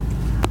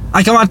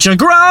I can watch a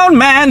grown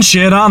man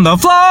shit on the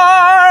floor.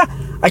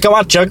 I can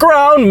watch a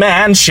grown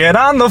man shit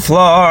on the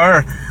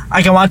floor.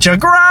 I can watch a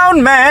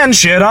grown man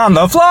shit on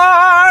the floor.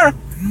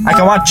 I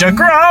can watch a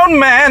grown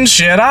man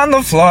shit on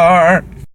the floor.